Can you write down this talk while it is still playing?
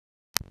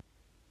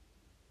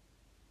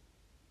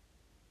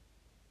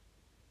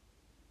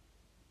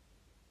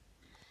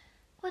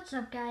What's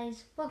up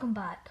guys, welcome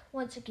back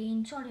once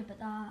again. Sorry about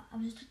that, I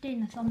was just doing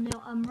the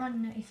thumbnail. I'm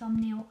running out of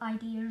thumbnail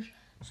ideas,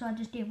 so I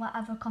just do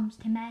whatever comes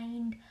to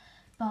mind.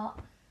 But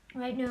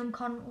right now I'm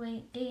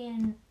currently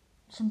doing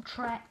some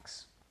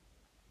tricks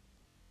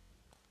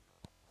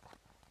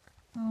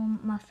on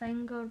my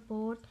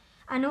fingerboard.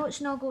 I know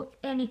it's not got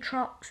any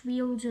trucks,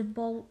 wheels or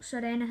bolts or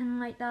anything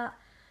like that.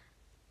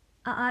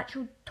 I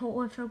actually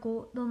totally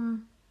forgot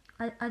them.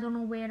 I don't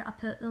know where I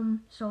put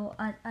them, so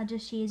I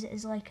just use it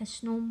as like a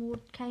snow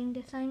mode kind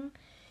of thing.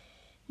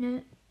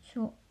 Now,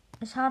 so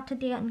it's hard to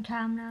do it on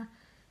camera,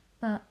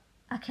 but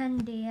I can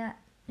do it.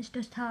 It's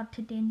just hard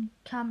to do on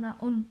camera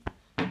on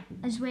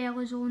as well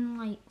as on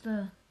like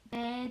the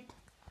bed.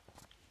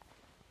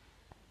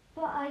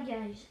 But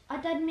guys, I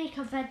did make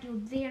a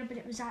video there, but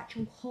it was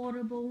actually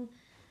horrible.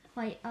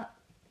 Like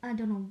I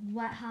don't know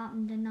what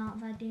happened in that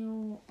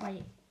video.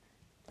 Like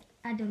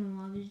I don't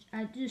know.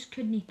 I just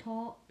couldn't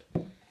talk.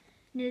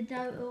 No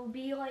doubt it'll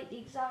be like the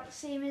exact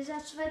same as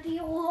this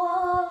video.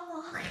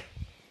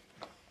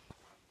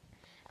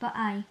 But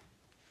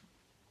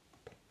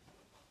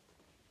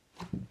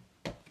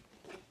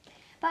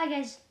Bye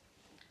guys,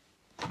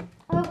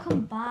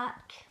 welcome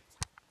back.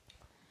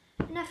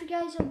 And if you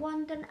guys are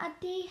wondering, I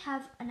do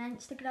have an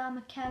Instagram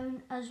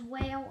account as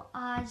well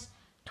as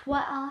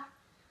Twitter.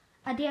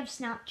 I do have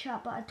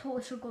Snapchat, but I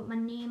totally forgot my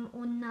name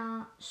on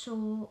that,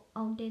 so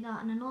I'll do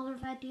that in another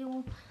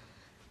video.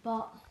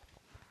 But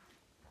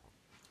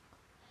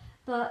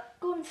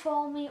go and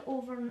follow me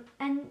over on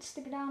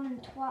Instagram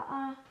and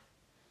Twitter.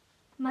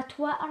 My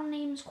Twitter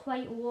name's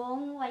quite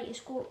long, like it's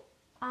got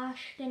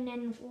Ashton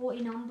and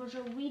 40 numbers.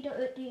 I'll read it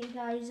out to you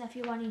guys if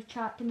you want to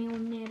chat to me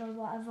on there or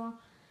whatever.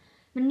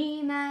 My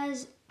name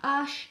is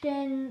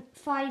Ashton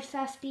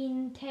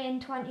 515 10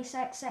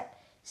 26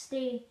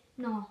 60.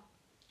 No.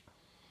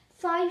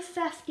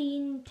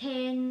 515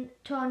 10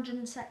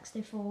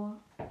 264.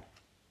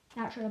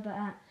 That's really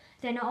about it.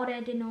 Then I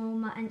already know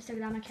my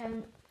Instagram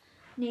account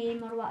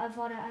name or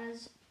whatever it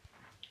is.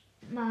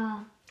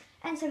 My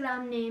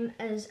Instagram name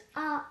is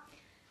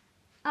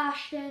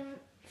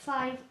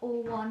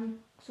Ashton501,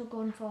 so go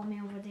and follow me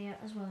over there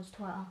as well as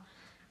Twitter.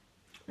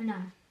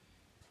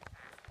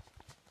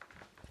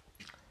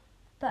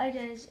 But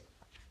guys,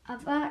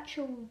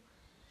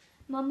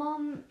 my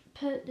mum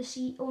put the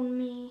seat on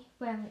me.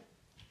 Well,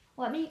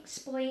 let me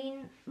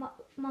explain. My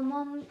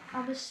mum,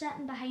 I was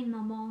sitting behind my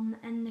mum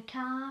in the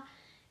car,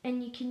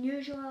 and you can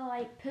usually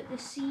like put the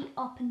seat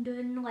up and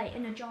down like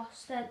and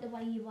adjust it the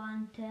way you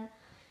want it.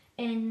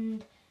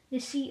 And the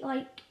seat,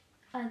 like,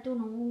 I don't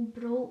know,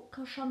 broke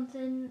or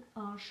something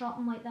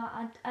like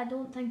that. I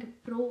don't think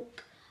it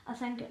broke. I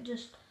think it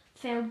just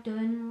fell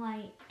down,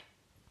 like,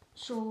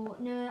 so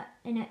now,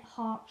 and it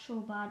hurts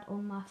so bad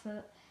on my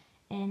foot,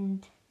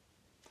 and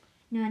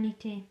now I need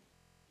to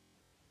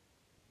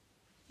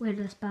wear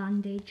this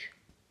bandage.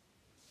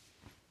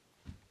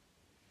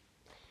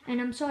 And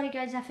I'm sorry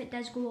guys if it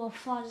does go all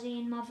fuzzy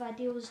in my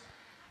videos.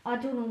 I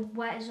don't know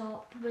what is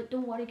up, but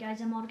don't worry guys,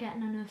 I'm all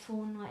getting a new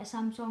phone, like a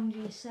Samsung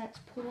G6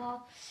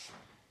 Plus,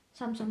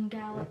 Samsung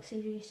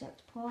Galaxy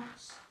G6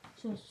 Plus,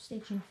 so stay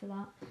tuned for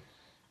that.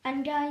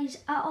 And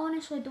guys, I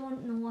honestly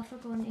don't know if we're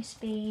going to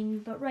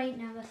Spain, but right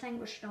now I think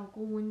we're still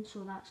going, so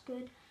that's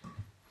good.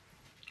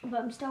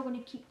 But I'm still going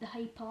to keep the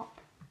hype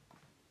up.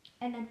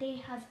 And I do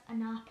have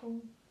an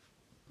apple,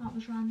 that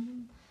was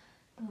random,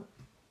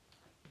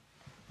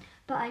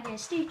 but I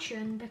guess stay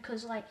tuned,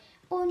 because like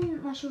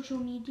on my social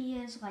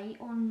medias,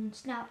 like on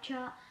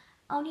Snapchat,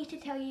 I'll need to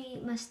tell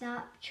you my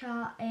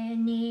Snapchat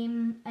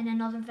name in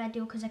another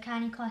video, because I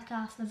can't click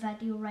off the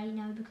video right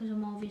now because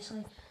I'm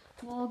obviously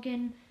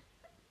vlogging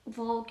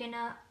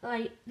it.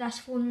 Like this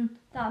phone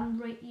that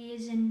I'm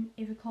using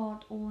to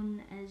record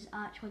on is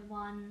actually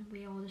one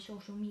with all the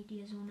social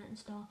medias on it and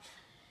stuff,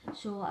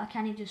 so I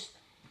can't just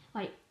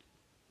like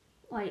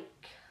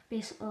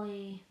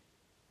basically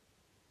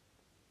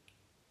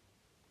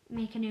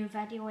make a new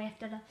video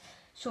after that.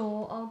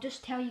 So I'll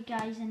just tell you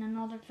guys in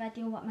another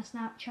video what my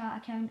Snapchat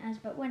account is,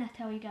 but when I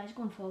tell you guys,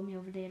 go and follow me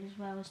over there as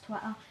well as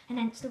Twitter and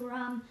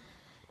Instagram.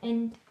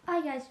 And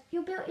guys,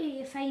 you'll be able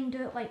to find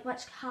out like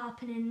what's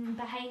happening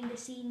behind the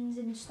scenes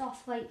and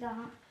stuff like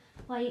that,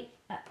 like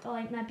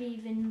maybe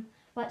even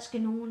what's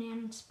going on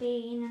in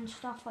Spain and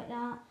stuff like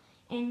that.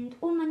 And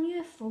on my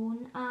new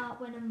phone,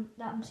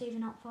 that I'm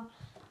saving up for,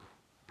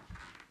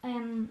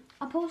 I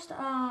post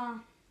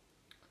on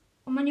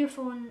my new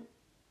phone.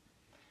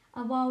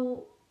 I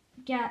will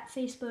get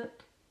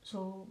Facebook,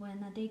 so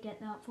when I do get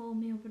that, follow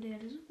me over there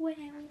as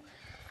well,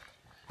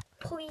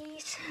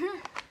 please.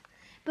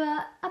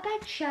 But a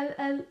big shout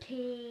out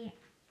to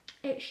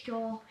It's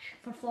Josh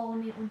for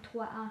following me on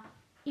Twitter,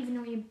 even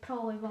though you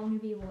probably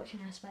won't be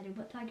watching this video,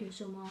 but thank you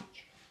so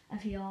much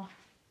if you are.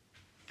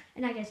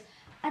 And I guess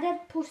I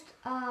did post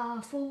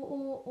a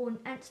photo on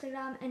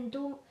Instagram, and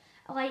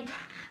I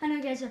know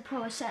you guys are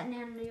probably sitting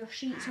there in your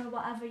sheets or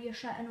whatever you're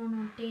sitting on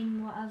or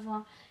doing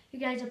whatever. You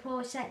guys are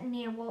probably sitting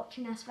there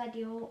watching this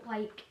video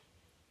like,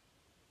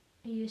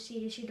 are you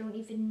serious? You don't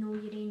even know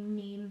your own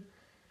name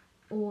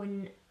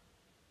on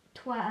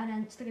Twitter,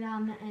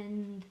 Instagram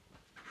and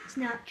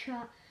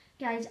Snapchat.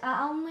 Guys,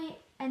 I only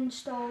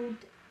installed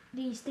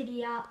these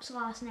 3 apps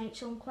last night,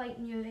 so I'm quite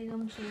new to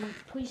them, so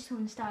please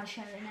don't start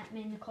shouting at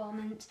me in the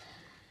comments.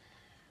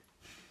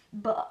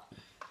 But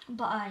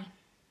aye,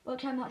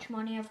 look how much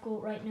money I've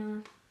got right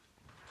now.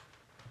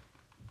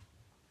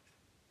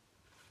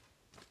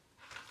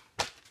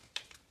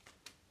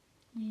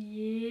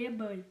 Yeah,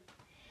 boy.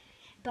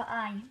 But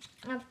aye,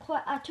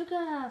 I took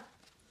a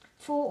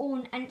photo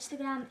on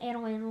Instagram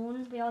earlier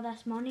on with all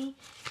this money,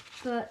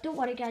 but don't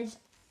worry guys,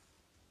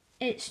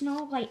 it's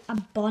not like a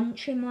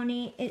bunch of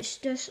money, it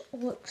just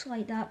looks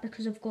like that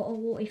because I've got a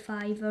lot of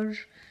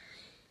fivers.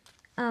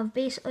 I've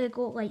basically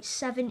got like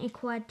 70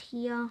 quid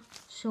here,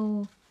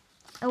 so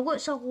it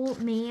looks a lot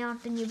more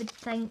than you would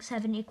think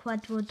 70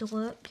 quid would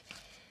look.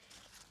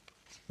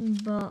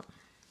 But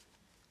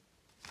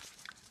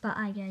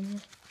aye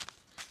guys,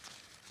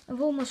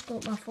 I've almost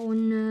got my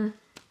phone now.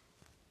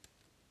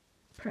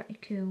 Pretty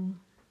cool.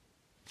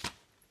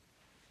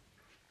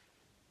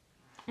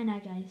 And aye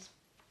guys,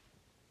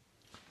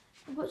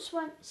 I've got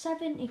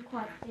 70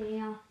 quid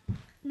there.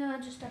 No,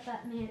 just a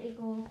bit more to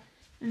go.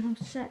 And I'll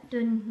sit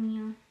down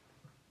here.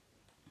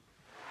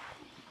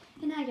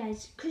 And aye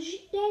guys, because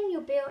then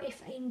you'll be able to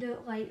find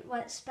out like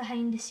what's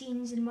behind the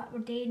scenes and what we're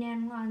doing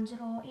in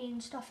Lanzarote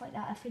and stuff like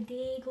that if we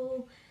do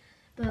go.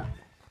 But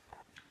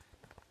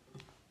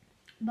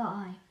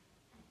aye,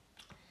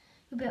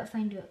 you'll be able to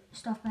find out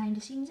stuff behind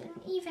the scenes, and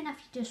even if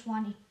you just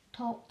want to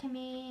talk to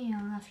me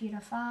or if you're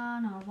a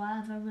fan or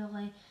whatever,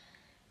 really,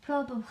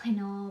 probably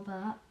not,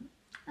 but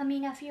I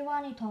mean if you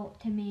want to talk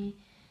to me,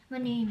 my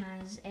name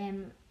is,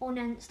 on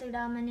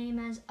Instagram my name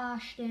is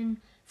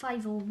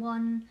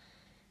Ashton501,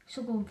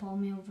 so go and follow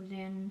me over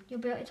there and you'll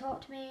be able to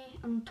talk to me.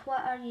 On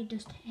Twitter you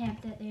just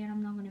heard it there,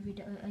 I'm not going to read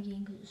it out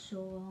again because it's so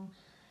long.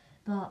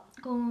 But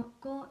go,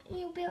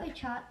 you'll be able to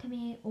chat to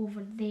me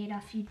over there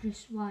if you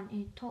just want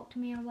to talk to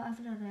me or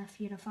whatever, or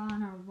if you're a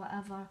fan or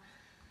whatever,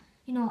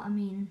 you know what I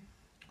mean.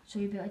 So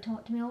you'll be able to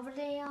talk to me over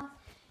there,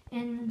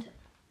 and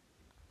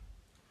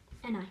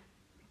aye.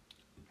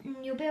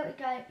 And you'll be able to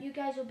get, you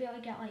guys will be able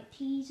to get like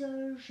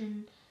teasers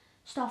and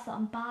stuff that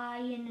I'm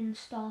buying and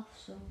stuff,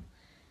 so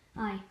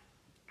aye.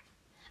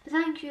 But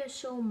thank you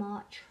so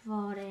much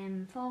for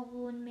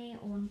following me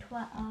on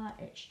Twitter,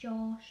 it's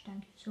Josh,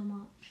 thank you so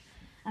much.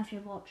 If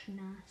you're watching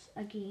this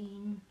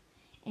again,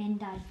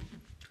 and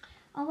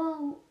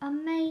I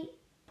might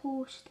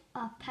post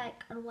a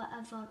pic or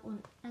whatever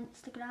on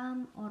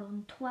Instagram or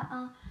on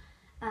Twitter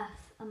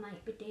if I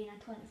might be doing a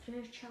 24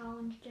 hours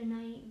challenge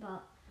tonight,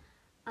 but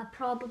I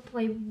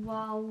probably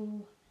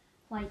will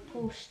like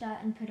post it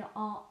and put it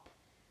up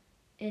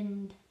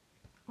and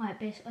like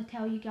basically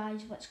tell you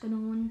guys what's going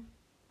on.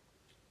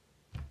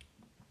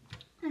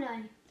 And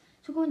aye.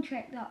 So go and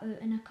check that out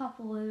in a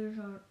couple hours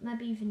or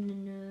maybe even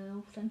in an hour,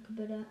 I'll think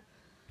about it.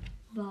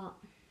 But,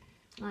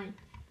 aye.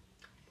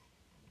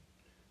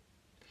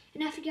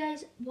 And if you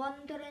guys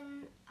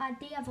wondering, I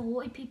do have a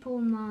lot of people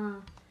on my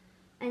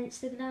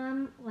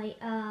Instagram, like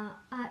I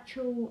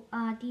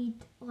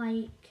did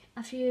like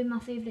a few of my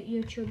favourite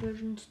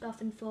YouTubers and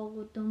stuff and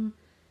followed them.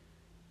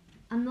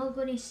 I'm not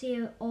going to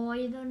say all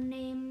their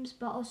names,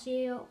 but I'll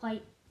say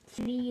like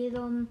 3 of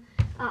them.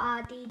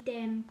 I added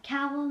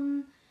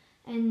Callum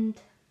and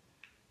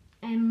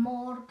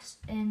Morgs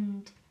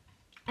and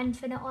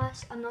Infinite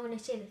List. I'm not going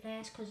to say the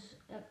rest because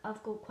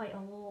I've got quite a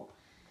lot.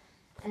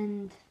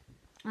 And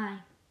aye.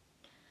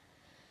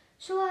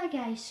 So aye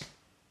guys,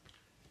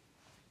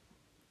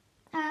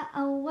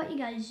 I'll let you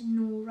guys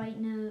know right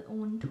now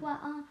on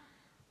Twitter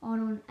or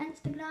on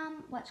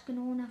Instagram what's going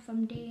on if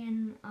I'm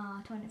doing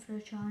a 24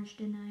 hour challenge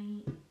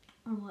tonight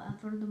or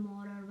whatever,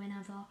 tomorrow or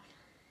whenever.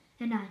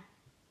 And I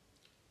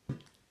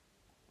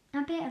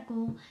better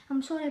go.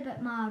 I'm sorry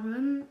about my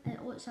room,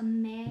 it looks a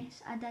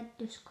mess. I did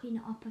just clean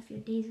it up a few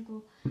days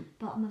ago,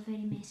 but I'm a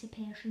very messy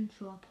person,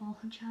 so I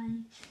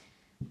apologise.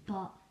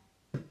 But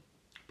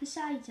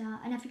besides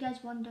that, and if you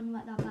guys wondering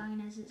what that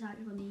banging is, it's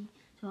actually me,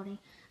 sorry.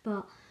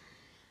 But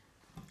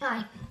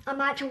aye,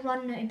 I'm actually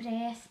running out of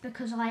breath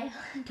because like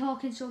I'm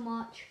talking so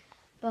much.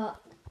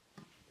 But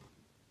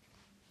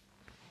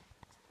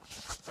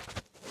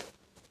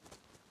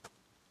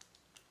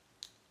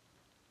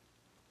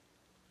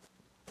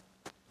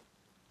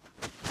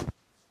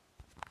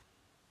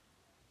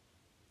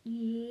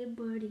yeah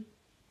buddy,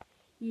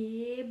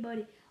 yeah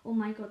buddy. Oh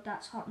my god,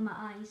 that's hurting my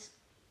eyes.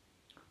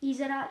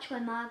 These are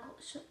actually my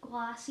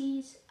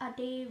glasses. I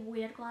do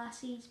wear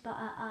glasses, but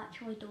I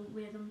actually don't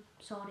wear them,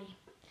 sorry.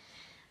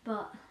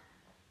 But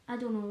I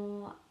don't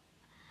know,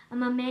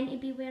 am I meant to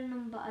be wearing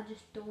them, but I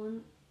just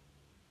don't.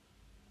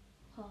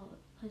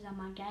 Because I'm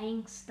a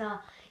gangster.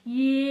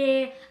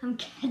 Yeah, I'm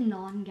kidding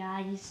on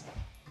guys.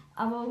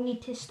 I will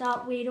need to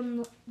start wearing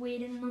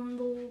them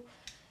though.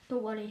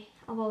 Don't worry,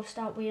 I will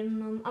start wearing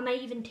them. I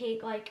might even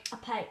take like a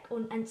pic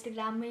on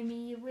Instagram with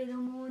me with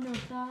them on or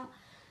that.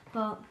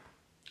 But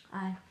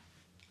aye.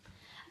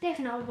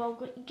 Definitely will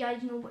let you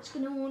guys know what's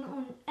going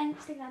on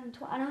Instagram and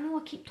Twitter. I know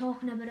I keep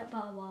talking about it,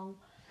 but I will.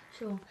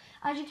 So,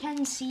 as you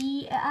can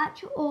see, it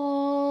actually... Oh!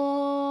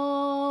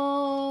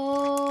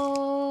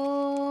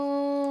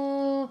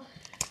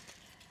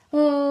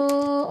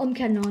 I'm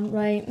kidding on,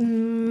 right?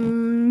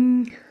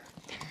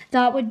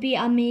 That would be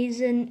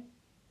amazing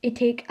to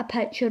take a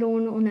picture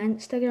on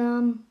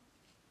Instagram.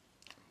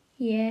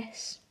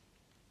 Yes.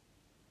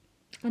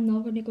 I'm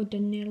not going to go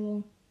down there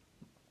though.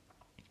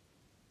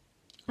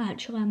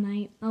 Actually, I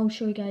might. I'll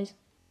show you guys.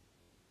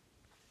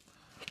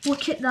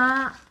 Look at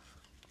that.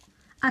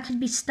 I could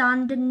be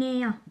standing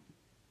there.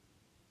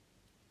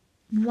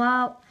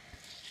 Wow.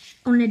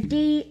 On a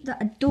day that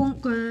I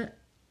don't go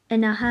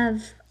and I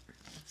have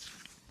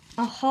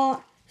a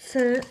hot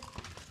foot,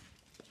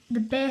 the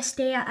best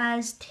day it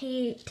is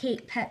to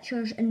take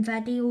pictures and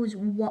videos.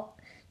 What?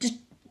 Just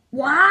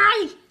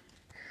why?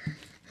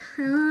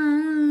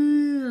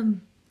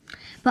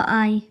 But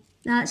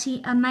that's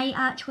it. I might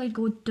actually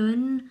go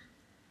down.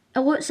 It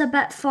looks a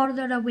bit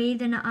further away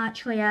than it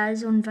actually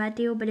is on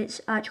video, but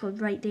it's actually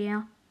right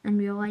there in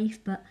real life.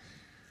 But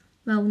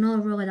well,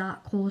 not really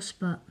that close,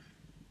 but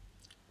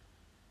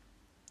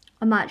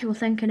I'm actually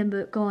thinking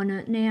about going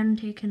out there and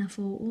taking a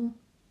photo.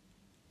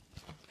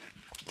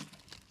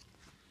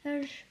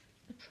 There's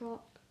a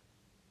truck.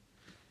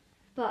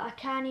 But I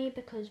can't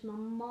because my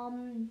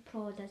mum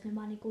probably doesn't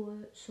want to go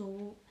out,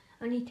 so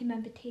I need to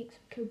maybe take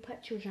some cool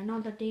pictures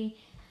another day.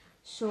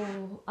 So,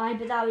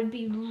 but that would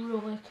be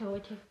really cool to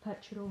take a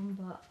picture on,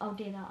 but I'll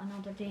do that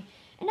another day.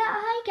 And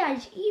hi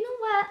guys, you know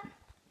what?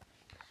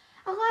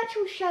 I'll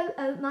actually shout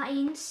out my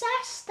own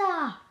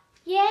sister.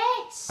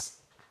 Yes!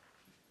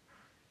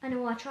 I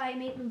know I try to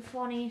make them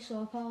funny, so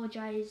I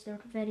apologise, they're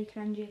very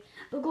cringy.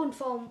 But go and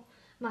follow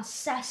my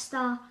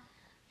sister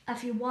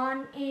if you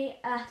want it.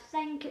 I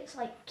think it's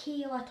like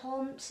Kayla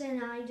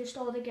Thompson, just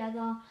all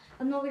together.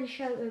 I'm not going to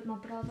shout out my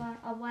brother.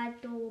 I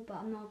would though, but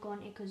I'm not going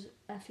to because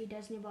if he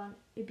doesn't want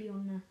to be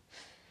on there.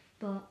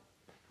 But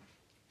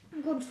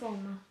I'm going to follow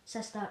my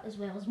sister as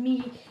well as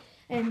me.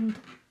 And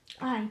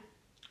I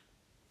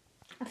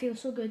feel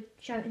so good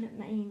shouting out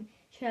my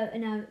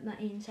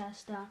own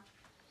sister.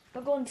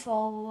 But go and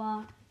follow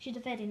her. She's a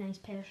very nice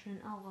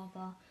person. I love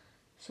her.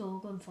 So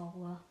go and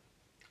follow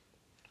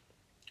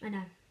her. I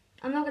know.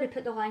 I'm not going to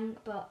put the link,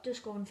 but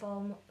just go and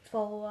follow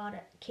her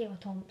at Kayla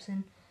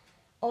Thompson.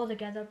 All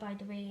together, by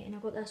the way. And I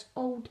got this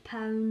old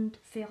pound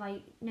for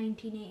like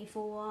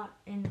 1984,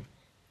 and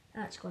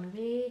that's gone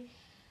away.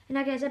 And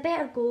I guess I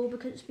better go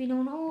because it's been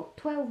on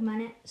 12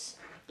 minutes.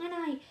 And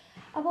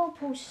I will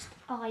post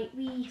a like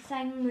wee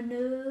thing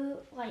now,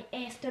 like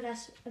after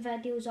this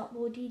video's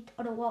uploaded,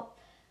 or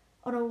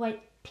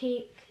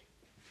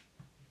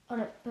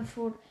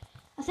before.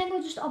 I think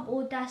I'll just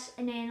upload this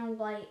and then I'll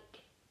like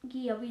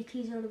give a wee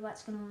teaser of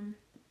what's going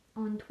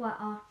on Twitter.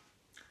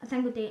 I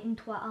think I'll do it on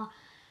Twitter.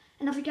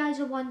 And if you guys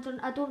are wondering,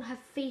 I don't have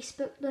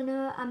Facebook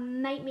now. I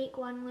might make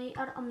one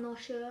later, I'm not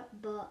sure,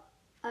 but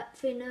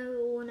for now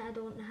on I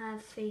don't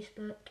have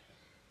Facebook.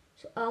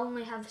 So I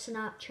only have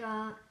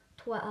Snapchat,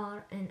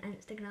 Twitter and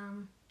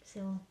Instagram.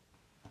 So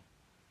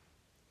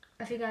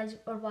if you guys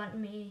are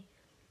wanting me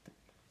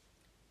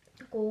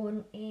to go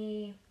on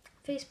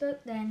Facebook,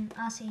 then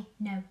I say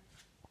no.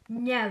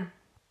 No.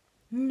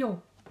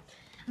 No.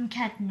 I'm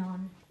kidding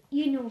on.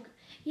 You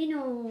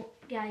know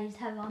guys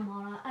how I'm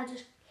alright. I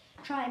just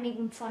try to make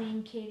them funny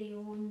and carry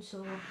on,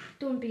 so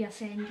don't be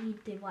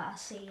offended to what I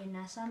say in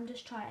this. I'm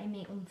just trying to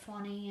make them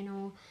funny, you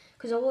know,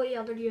 because a lot of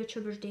other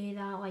YouTubers do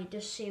that, like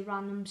just say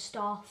random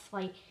stuff,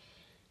 like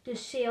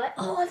just say like,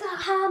 oh,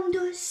 that happened to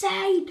the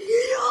side,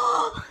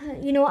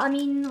 you know what I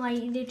mean,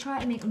 like they try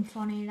to make them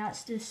funny.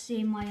 That's the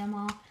same way I'm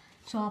at.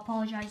 So I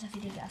apologise if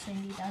you did get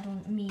offended. I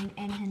don't mean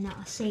anything that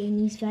I say in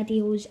these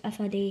videos if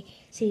I do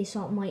say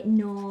something like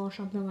no or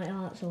something like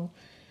that. So,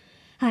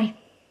 hi,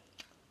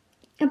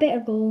 I better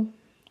go.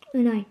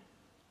 And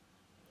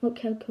look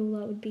how cool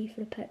that would be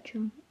for a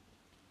picture.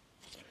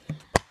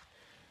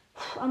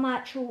 I'm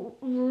actually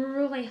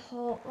really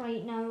hot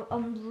right now.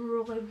 I'm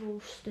really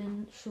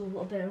roasting, so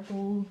I better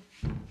go.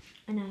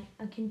 And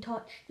I can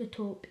touch the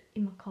top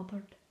in my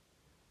cupboard.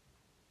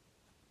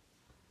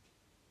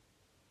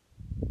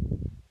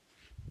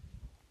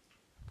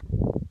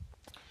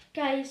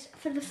 Guys,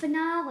 for the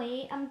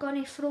finale, I'm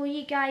going to throw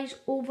you guys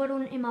over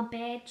onto my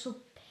bed, so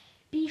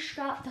be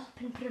strapped up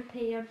and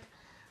prepared.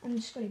 I'm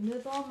just going to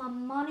move all my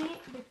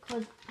money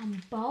because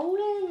I'm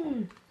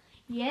bowling.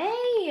 Yeah!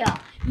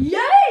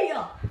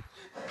 Yeah!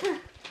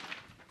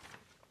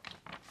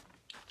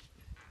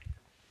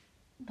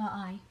 But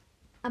I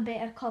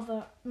better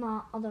cover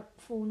my other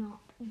phone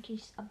up in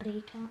case I break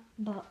it.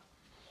 But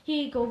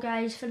here you go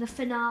guys for the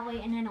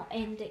finale, and then I'll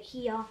end it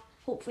here.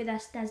 Hopefully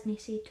this doesn't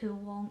take too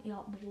long to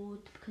upload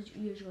because it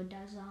usually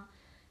does that.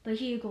 But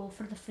here you go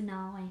for the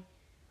finale.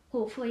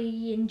 Hopefully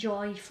you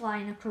enjoy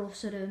flying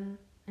across the room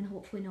and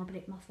hopefully not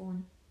break my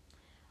phone.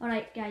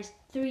 Alright guys,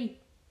 3.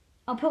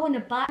 I'll put on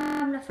the back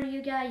camera for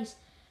you guys.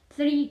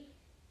 3,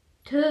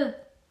 2,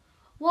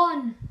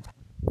 1.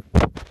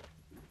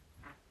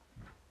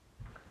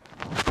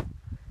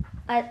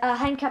 I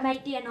think I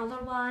might do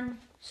another one.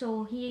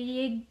 So here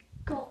you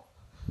go.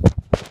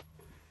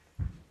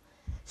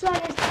 So I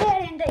guess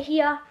better end it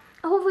here.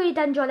 I hopefully you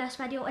did enjoy this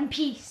video, and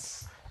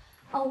peace.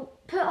 I'll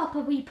put up a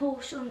wee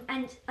post on,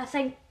 and I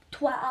think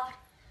Twitter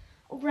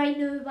right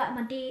now what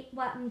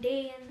I'm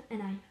doing,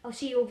 and I'll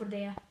see you over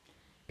there.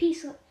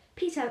 Peace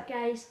out,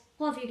 guys.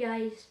 Love you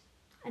guys,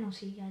 and I'll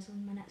see you guys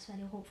on my next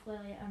video. Hopefully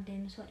later I'm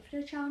doing the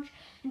 24 challenge.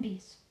 And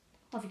peace.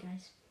 Love you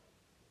guys.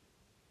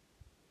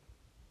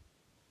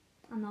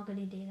 I'm not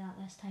gonna do that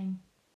this time.